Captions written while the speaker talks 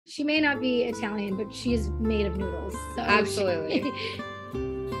She may not be Italian, but she's made of noodles. So absolutely.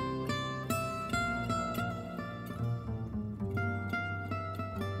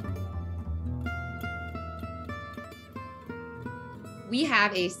 We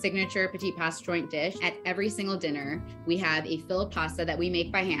have a signature Petite Pasta Joint dish at every single dinner. We have a filled pasta that we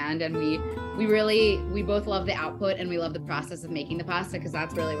make by hand, and we both love the output and we love the process of making the pasta, because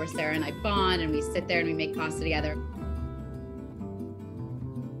that's really where Sarah and I bond, and we sit there and we make pasta together.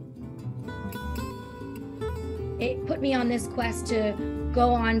 It put me on this quest to go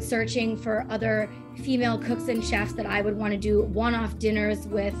on searching for other female cooks and chefs that I would want to do one-off dinners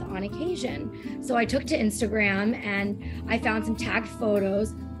with on occasion. So I took to Instagram and I found some tagged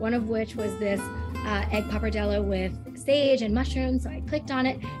photos, one of which was this egg pappardelle with sage and mushrooms. So I clicked on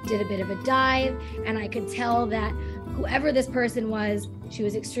it, did a bit of a dive, and I could tell that whoever this person was, she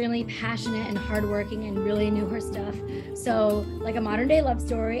was extremely passionate and hardworking and really knew her stuff. So like a modern day love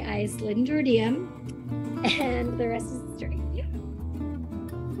story, I slid into her DM, and the rest is history. Yeah.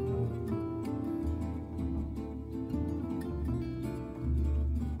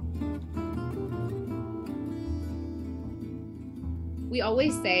 We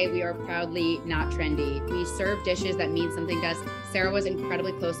always say we are proudly not trendy. We serve dishes that mean something to us. Sarah was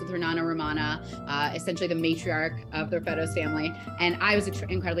incredibly close with her Nana Romana, essentially the matriarch of the Raffetto's family. And I was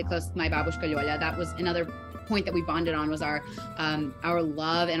incredibly close with my babushka Lyola. That was another point that we bonded on, was our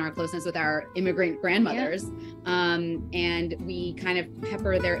love and our closeness with our immigrant grandmothers. Yeah. And we kind of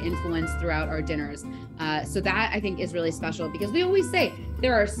pepper their influence throughout our dinners. So that I think is really special, because we always say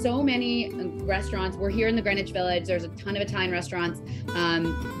there are so many restaurants. We're here in the Greenwich Village. There's a ton of Italian restaurants,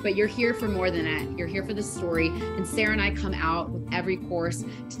 but you're here for more than that. You're here for the story. And Sarah and I come out with every course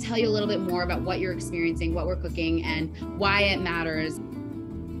to tell you a little bit more about what you're experiencing, what we're cooking, and why it matters.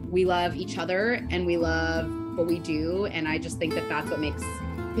 We love each other and we love what we do. And I just think that that's what makes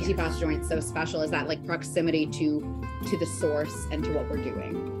Petite Pasta Joint so special, is that like proximity to the source and to what we're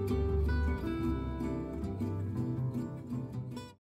doing.